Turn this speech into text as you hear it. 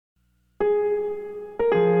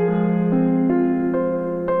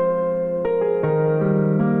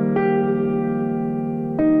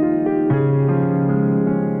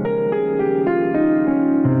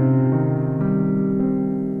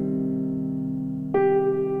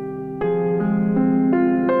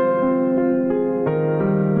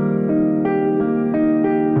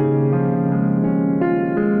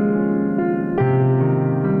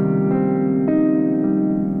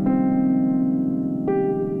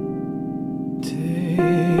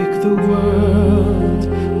Take the world,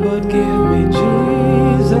 but give me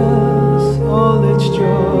Jesus. All its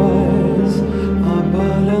joys are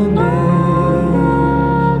but a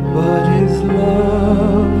name, but His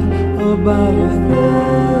love abideth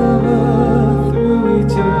ever through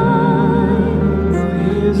eternity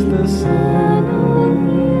is the same.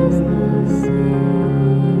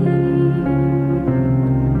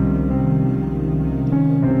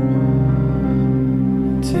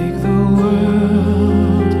 Take the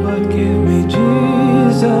world, but give me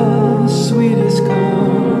Jesus, sweetest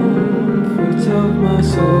comfort of my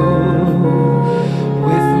soul.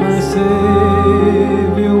 With my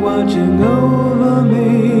Savior watching over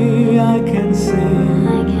me, I can sing,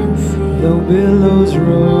 though billows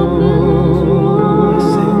roll.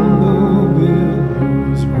 Sing though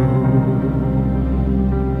billows roll.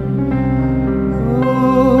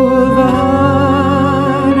 Oh, the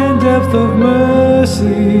height and depth of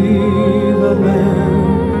mercy, the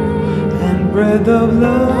length and breadth of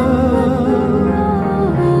love,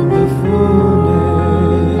 the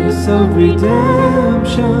fullness of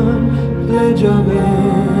redemption, pledge of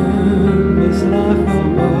endless life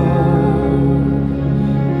above.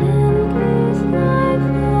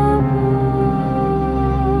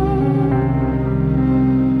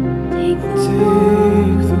 Take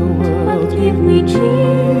the world, give me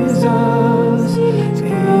Jesus.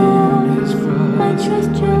 In His cross my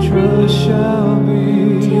trust shall be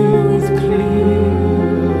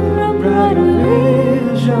clear, a brighter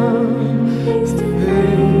vision. Face to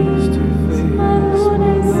face, my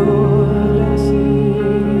Lord I see.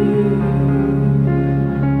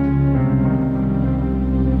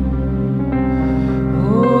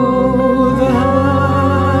 Oh, the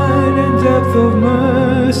height and depth of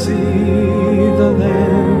mercy, the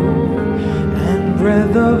length and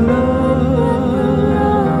breadth of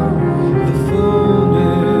love, the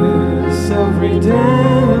fullness of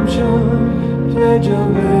redemption, pledge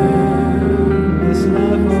of endless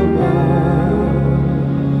life above.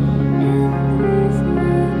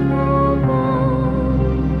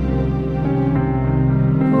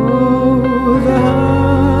 Oh, the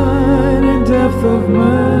height and depth of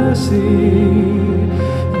mercy,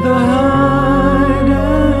 the height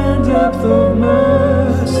and depth of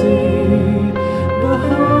mercy, the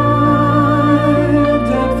height and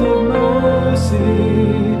depth of mercy,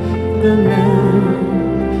 the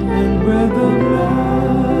length and breadth of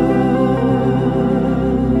love,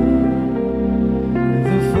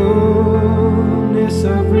 the fullness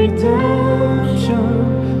of redemption,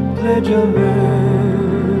 pledge of